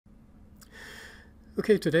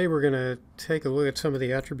Okay, today we're going to take a look at some of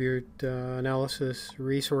the attribute analysis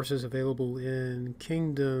resources available in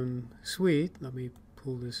Kingdom Suite. Let me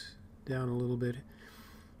pull this down a little bit.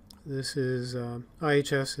 This is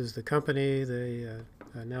IHS is the company. They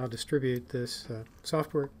now distribute this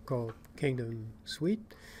software called Kingdom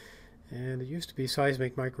Suite. And it used to be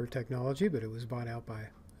Seismic Microtechnology, but it was bought out by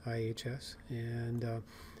IHS. And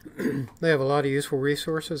they have a lot of useful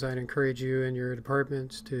resources. I'd encourage you and your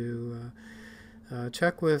departments to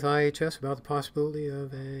check with IHS about the possibility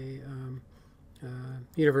of a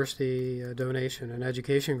university donation, an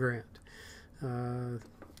education grant.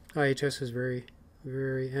 IHS is very,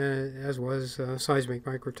 as was Seismic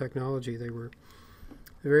Microtechnology. They were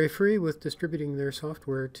very free with distributing their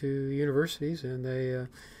software to universities, and they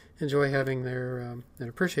enjoy having their and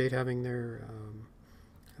appreciate having their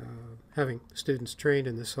having students trained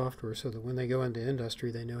in this software, so that when they go into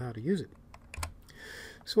industry, they know how to use it.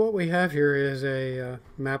 So what we have here is a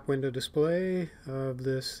map window display of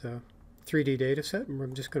this 3D data set, and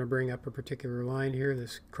I'm just going to bring up a particular line here,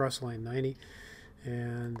 this cross line 90,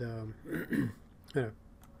 and I'm going to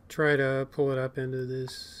try to pull it up into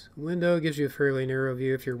this window. It gives you a fairly narrow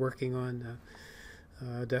view. If you're working on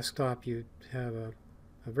a desktop, you have a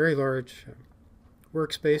very large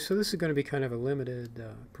workspace, so this is going to be kind of a limited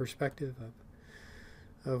perspective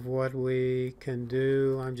of what we can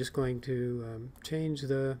do. I'm just going to change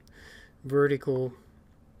the vertical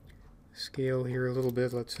scale here a little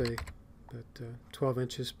bit. Let's say about 12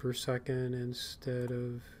 inches per second instead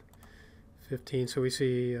of 15, so we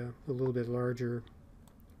see a little bit larger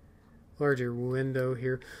window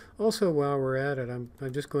here. Also, while we're at it, I'm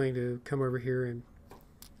just going to come over here and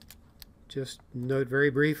just note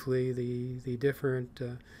very briefly the different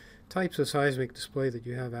types of seismic display that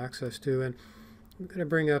you have access to. And I'm going to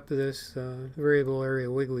bring up this variable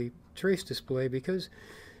area wiggly trace display because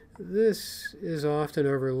this is often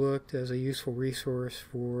overlooked as a useful resource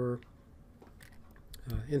for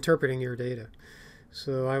interpreting your data.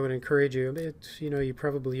 So I would encourage you.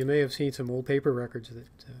 You may have seen some old paper records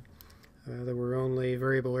that were only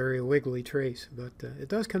variable area wiggly trace, but it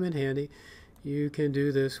does come in handy. You can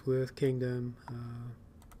do this with Kingdom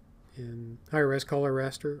in higher res color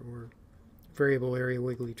raster or variable area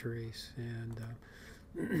wiggly trace, and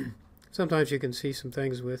sometimes you can see some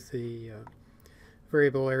things with the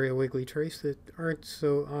variable area wiggly trace that aren't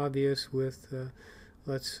so obvious with,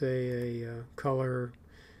 let's say, a color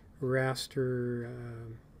raster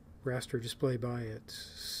display by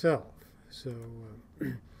itself. So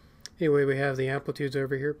anyway, we have the amplitudes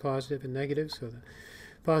over here, positive and negative. So the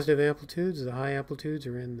positive amplitudes, the high amplitudes,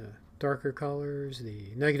 are in the darker colors.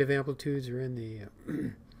 The negative amplitudes are in the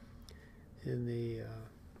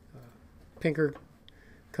pinker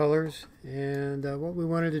colors. And what we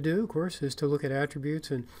wanted to do, of course, is to look at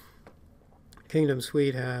attributes. And Kingdom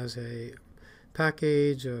Suite has a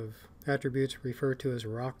package of attributes referred to as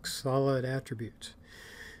rock solid attributes.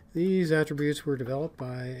 These attributes were developed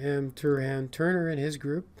by M. Turhan Turner and his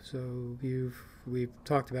group. So we've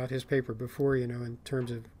talked about his paper before, in terms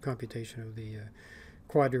of computation of the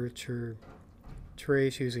quadrature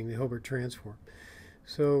trace using the Hilbert transform.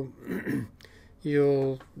 So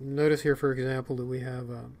you'll notice here, for example, that we have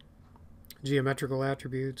geometrical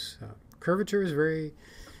attributes. Curvature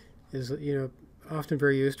is often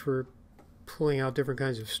very used for pulling out different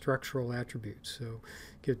kinds of structural attributes. So you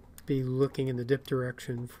could be looking in the dip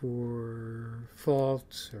direction for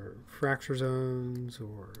faults or fracture zones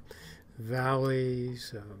or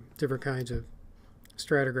valleys, different kinds of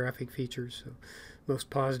stratigraphic features. So most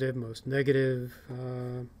positive, most negative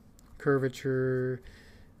curvature,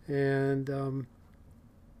 and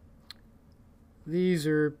these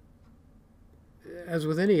are, as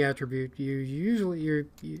with any attribute,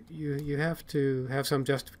 you have to have some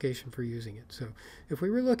justification for using it. So if we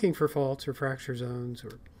were looking for faults or fracture zones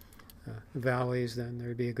or valleys, then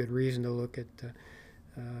there'd be a good reason to look at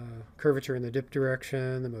curvature in the dip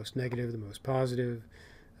direction, the most negative, the most positive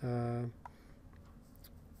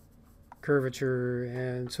curvature,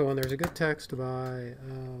 and so on. There's a good text by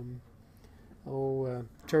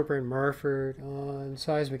Chopra and Marford on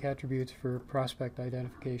seismic attributes for prospect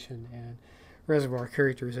identification and reservoir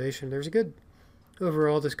characterization. There's a good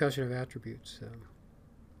overall discussion of attributes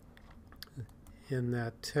in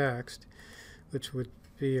that text, which would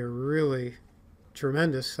be a really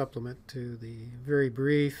tremendous supplement to the very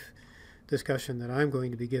brief discussion that I'm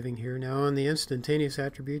going to be giving here. Now, on the instantaneous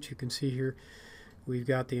attributes, you can see here we've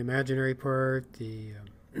got the imaginary part, the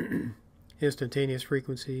instantaneous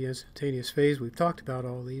frequency, instantaneous phase. We've talked about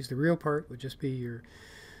all these. The real part would just be your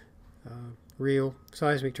real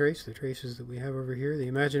seismic trace, the traces that we have over here. The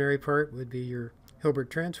imaginary part would be your Hilbert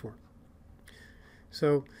transform.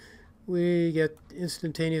 So we get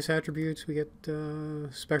instantaneous attributes, we get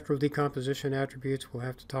spectral decomposition attributes. We'll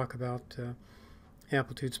have to talk about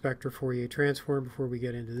amplitude spectra Fourier transform before we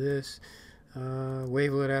get into this.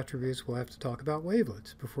 Wavelet attributes, we'll have to talk about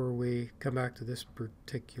wavelets before we come back to this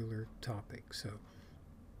particular topic. So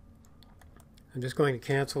I'm just going to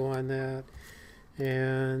cancel on that.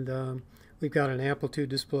 And we've got an amplitude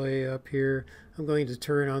display up here. I'm going to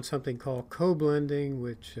turn on something called co-blending,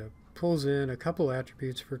 which pulls in a couple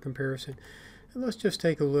attributes for comparison. And let's just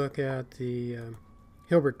take a look at the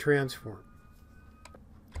Hilbert transform.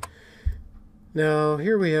 Now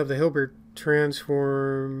here we have the Hilbert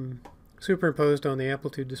transform superimposed on the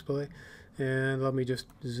amplitude display. And let me just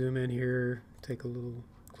zoom in here, take a little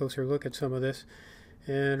closer look at some of this.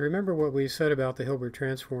 And remember what we said about the Hilbert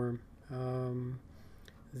transform.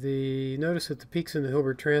 Notice that the peaks in the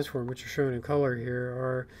Hilbert transform, which are shown in color here,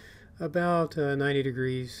 are about 90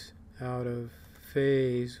 degrees out of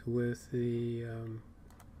phase with the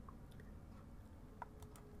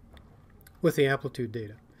amplitude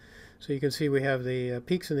data. So you can see we have the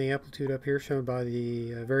peaks in the amplitude up here shown by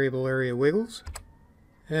the variable area wiggles,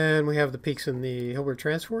 and we have the peaks in the Hilbert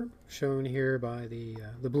transform shown here by the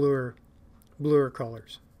bluer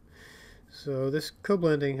colors. So this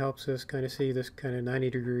co-blending helps us kind of see this kind of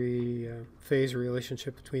 90-degree phase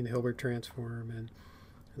relationship between the Hilbert transform and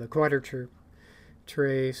the quadrature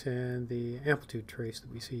trace and the amplitude trace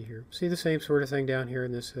that we see here. See the same sort of thing down here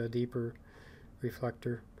in this deeper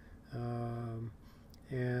reflector.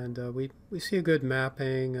 We see a good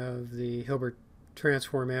mapping of the Hilbert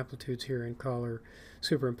transform amplitudes here in color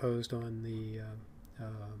superimposed on the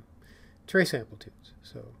trace amplitudes.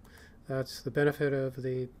 So that's the benefit of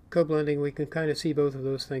the co-blending. We can kind of see both of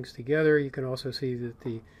those things together. You can also see that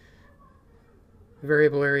the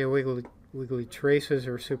variable area wiggly traces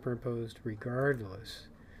are superimposed regardless.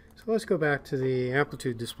 So let's go back to the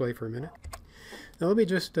amplitude display for a minute. Now let me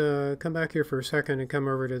just come back here for a second and come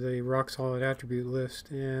over to the rock solid attribute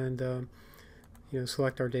list and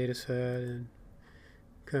select our data set and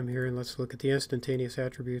come here and let's look at the instantaneous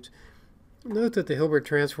attributes. Note that the Hilbert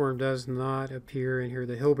transform does not appear in here.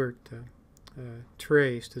 The Hilbert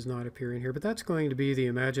trace does not appear in here, but that's going to be the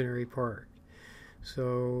imaginary part.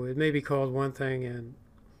 So it may be called one thing and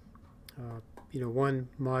one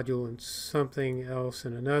module and something else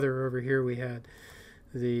in another. Over here we had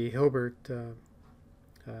the Hilbert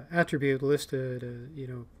attribute listed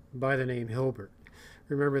by the name Hilbert.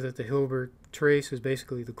 Remember that the Hilbert trace is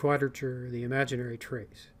basically the quadrature, the imaginary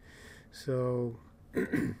trace. So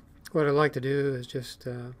what I'd like to do is just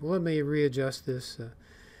let me readjust this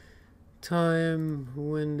time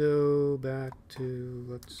window back to,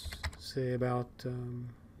 let's say, about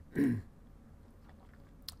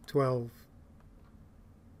 12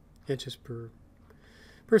 inches per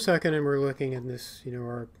second, and we're looking at this,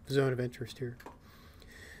 our zone of interest here.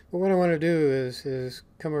 But what I want to do is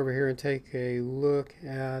come over here and take a look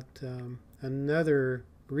at another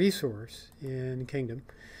resource in Kingdom.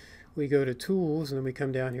 We go to Tools, and then we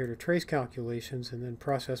come down here to Trace Calculations, and then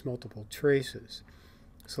Process Multiple Traces.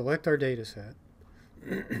 Select our data set.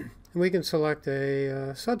 And we can select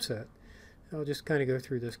a subset. I'll just kind of go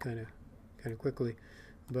through this kind of quickly.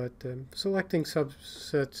 But selecting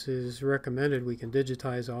subsets is recommended. We can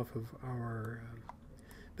digitize off of our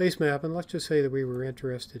base map, and let's just say that we were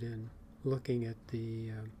interested in looking at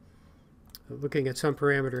some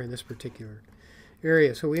parameter in this particular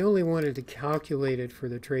area. So we only wanted to calculate it for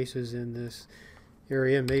the traces in this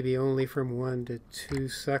area, maybe only from 1 to 2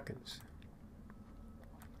 seconds.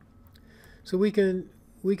 So we can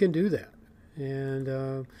do that,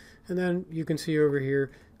 and then you can see over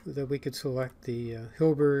here that we could select the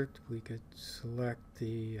Hilbert, we could select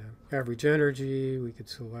the average energy, we could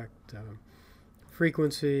select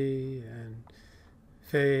frequency and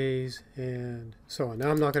phase and so on.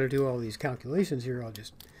 Now I'm not going to do all these calculations here. I'll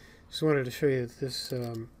just wanted to show you that this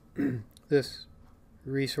this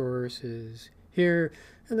resource is here,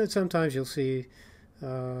 and that sometimes you'll see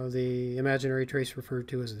the imaginary trace referred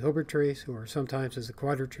to as the Hilbert trace, or sometimes as the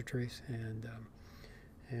quadrature trace, and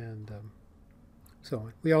so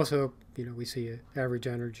on. We also, we see average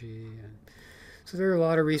energy, and so there are a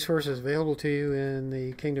lot of resources available to you in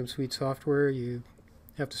the Kingdom Suite software. You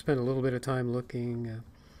have to spend a little bit of time looking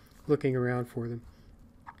around for them.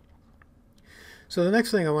 So the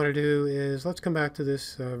next thing I want to do is let's come back to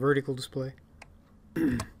this vertical display.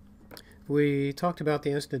 We talked about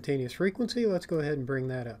the instantaneous frequency. Let's go ahead and bring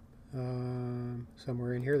that up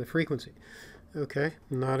somewhere in here, the frequency. Okay,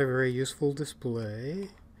 not a very useful display.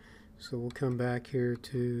 So we'll come back here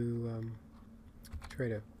to try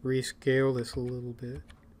to rescale this a little bit.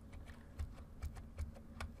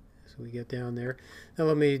 So So we get down there. Now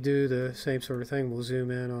let me do the same sort of thing. We'll zoom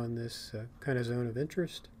in on this kind of zone of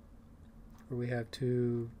interest where we have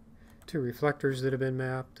two reflectors that have been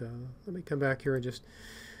mapped. Let me come back here and just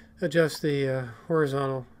adjust the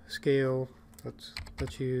horizontal scale.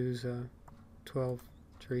 Let's use 12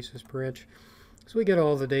 traces per inch. So we get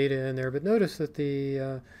all the data in there, but notice that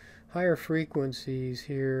the higher frequencies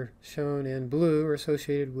here shown in blue are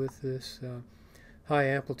associated with this high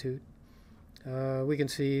amplitude. We can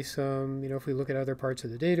see some, if we look at other parts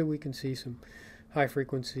of the data, we can see some high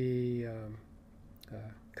frequency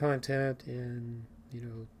content in,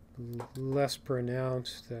 less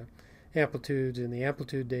pronounced amplitudes in the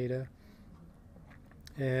amplitude data.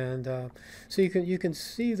 And so you can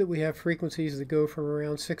see that we have frequencies that go from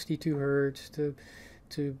around 62 hertz to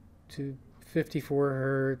 54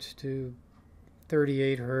 hertz to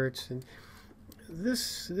 38 hertz, and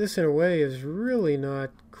this in a way is really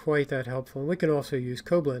not quite that helpful. And we can also use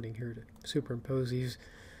co-blending here to superimpose these.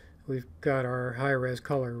 We've got our high-res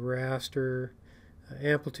color raster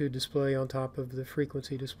amplitude display on top of the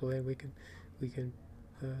frequency display, and we can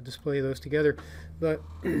display those together. But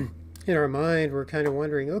in our mind, we're kind of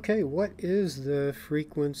wondering, okay, what is the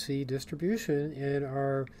frequency distribution in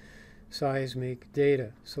our seismic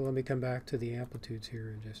data? So let me come back to the amplitudes here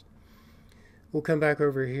and we'll come back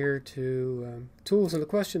over here to tools, and the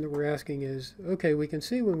question that we're asking is, okay, we can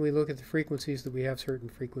see when we look at the frequencies that we have certain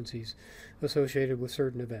frequencies associated with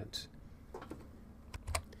certain events.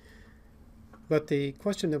 But the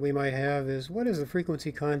question that we might have is, what is the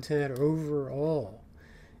frequency content overall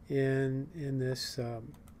in this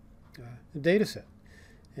data set?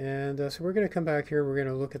 And so we're going to come back here, we're going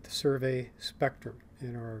to look at the survey spectrum.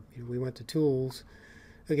 In our, we went to tools.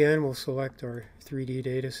 Again, we'll select our 3D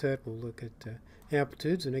data set. We'll look at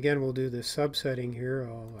amplitudes, and again, we'll do the subsetting here.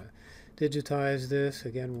 I'll digitize this.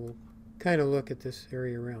 Again, we'll kind of look at this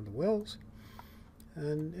area around the wells.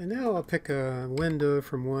 And now I'll pick a window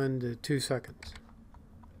from 1 to 2 seconds.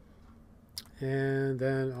 And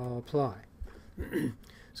then I'll apply.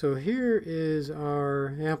 So here is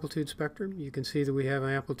our amplitude spectrum. You can see that we have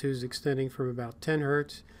amplitudes extending from about 10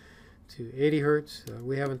 hertz to 80 hertz.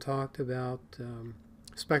 We haven't talked about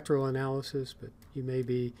spectral analysis, but you may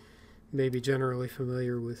be generally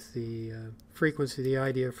familiar with the frequency, the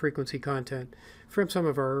idea of frequency content from some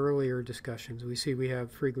of our earlier discussions. We see we have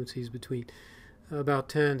frequencies between about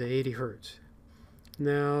 10 to 80 hertz.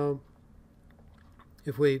 Now,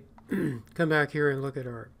 if we come back here and look at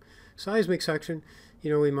our seismic section,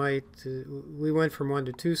 we went from 1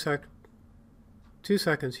 to 2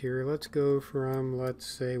 seconds here. Let's go from, let's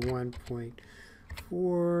say,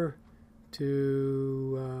 1.4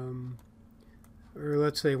 to, or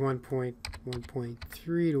let's say 1.3 to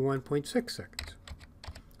 1.6 seconds.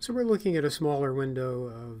 So we're looking at a smaller window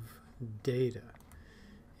of data.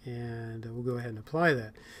 And we'll go ahead and apply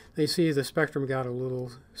that. Now you see the spectrum got a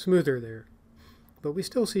little smoother there. But we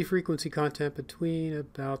still see frequency content between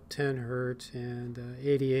about 10 hertz and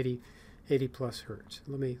 80 plus hertz.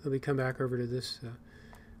 Let me come back over to this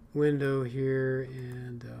window here,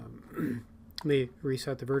 and let me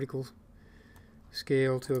reset the vertical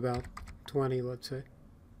scale to about 20, let's say.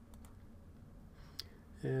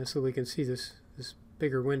 And so we can see this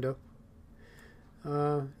bigger window.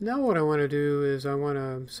 Now what I want to do is I want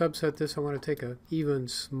to subset this. I want to take an even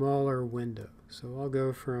smaller window. So I'll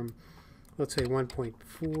go from, let's say,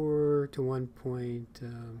 1.4 to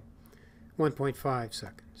 1.5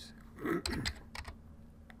 seconds.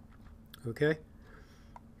 Okay.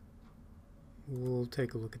 We'll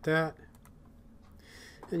take a look at that.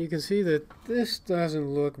 And you can see that this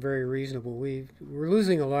doesn't look very reasonable. We're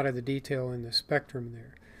losing a lot of the detail in the spectrum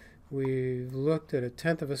there. We've looked at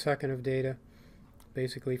 1/10 of a second of data,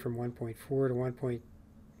 basically from 1.4 to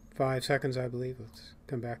 1.5 seconds, I believe. Let's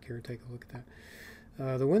come back here and take a look at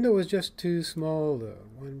that. The window was just too small, though,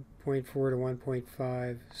 1.4 to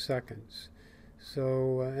 1.5 seconds.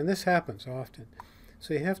 So, and this happens often.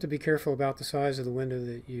 So you have to be careful about the size of the window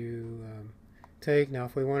that you take. Now,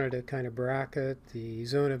 if we wanted to kind of bracket the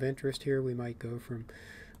zone of interest here, we might go from,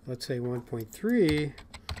 let's say, 1.3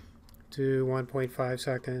 to 1.5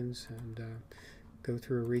 seconds and go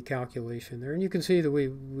through a recalculation there. And you can see that we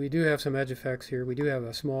do have some edge effects here. We do have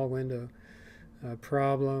a small window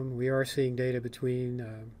problem. We are seeing data between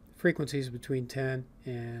frequencies between 10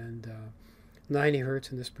 and 90 hertz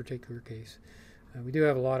in this particular case. We do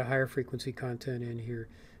have a lot of higher frequency content in here,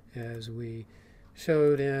 as we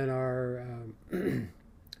showed in our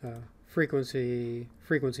frequency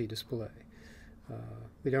display.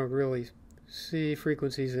 We don't really see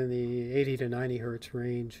frequencies in the 80 to 90 hertz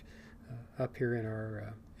range up here in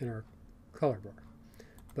our color bar.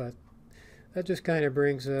 But that just kind of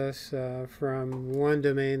brings us from one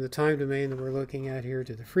domain, the time domain that we're looking at here,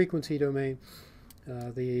 to the frequency domain.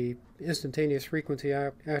 The instantaneous frequency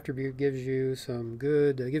attribute gives you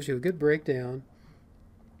a good breakdown,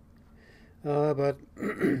 but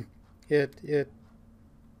it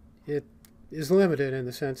is limited in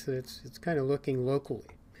the sense that it's kind of looking locally.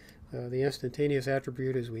 The instantaneous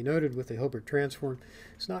attribute, as we noted with the Hilbert transform,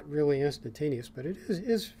 it's not really instantaneous, but it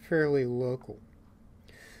is fairly local.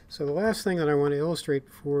 So the last thing that I want to illustrate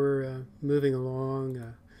before moving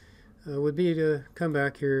along would be to come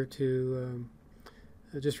back here to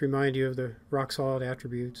just remind you of the rock-solid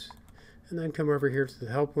attributes, and then come over here to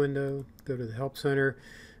the Help window, go to the Help Center,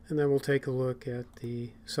 and then we'll take a look at the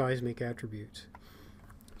seismic attributes.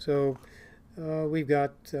 So we've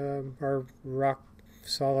got our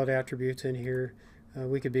rock-solid attributes in here.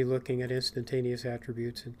 We could be looking at instantaneous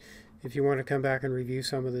attributes, and if you want to come back and review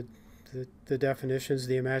some of the definitions,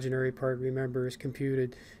 the imaginary part, remember, is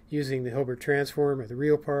computed using the Hilbert transform, or the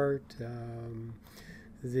real part.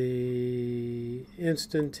 The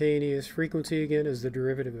instantaneous frequency, again, is the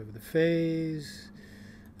derivative of the phase.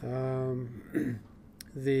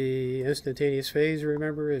 The instantaneous phase,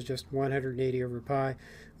 remember, is just 180 over pi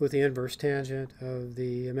with the inverse tangent of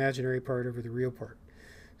the imaginary part over the real part.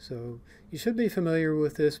 So you should be familiar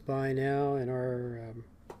with this by now in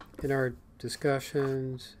our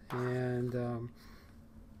discussions. And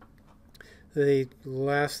the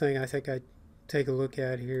last thing I think I'd take a look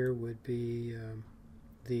at here would be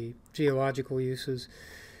the geological uses.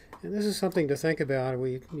 And this is something to think about.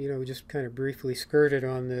 We just kind of briefly skirted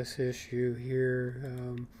on this issue here.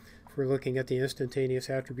 If we're looking at the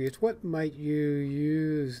instantaneous attributes, what might you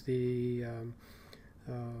use the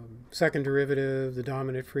second derivative, the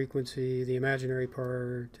dominant frequency, the imaginary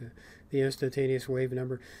part, the instantaneous wave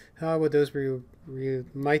number? How would those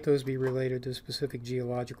might those be related to specific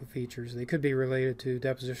geological features? They could be related to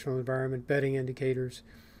depositional environment, bedding indicators,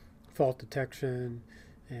 fault detection,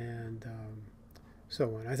 and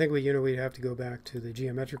so on. I think we'd have to go back to the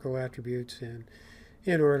geometrical attributes, and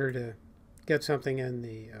in order to get something in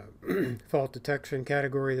the fault detection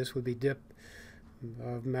category, this would be dip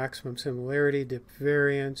of maximum similarity, dip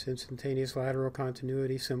variance, instantaneous lateral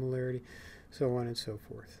continuity, similarity, so on and so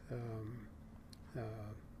forth.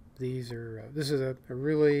 This is a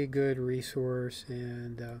really good resource,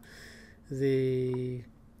 and the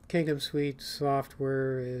Kingdom Suite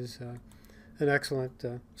software is an excellent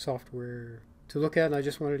software to look at, and I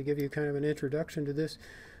just wanted to give you kind of an introduction to this.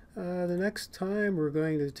 The next time we're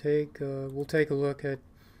going to we'll take a look at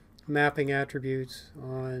mapping attributes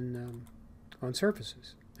on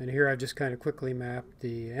surfaces. And here I've just kind of quickly mapped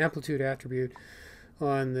the amplitude attribute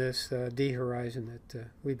on this D horizon that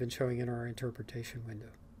we've been showing in our interpretation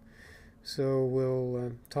window. So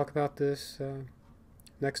we'll talk about this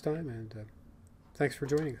next time, and thanks for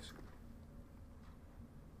joining us.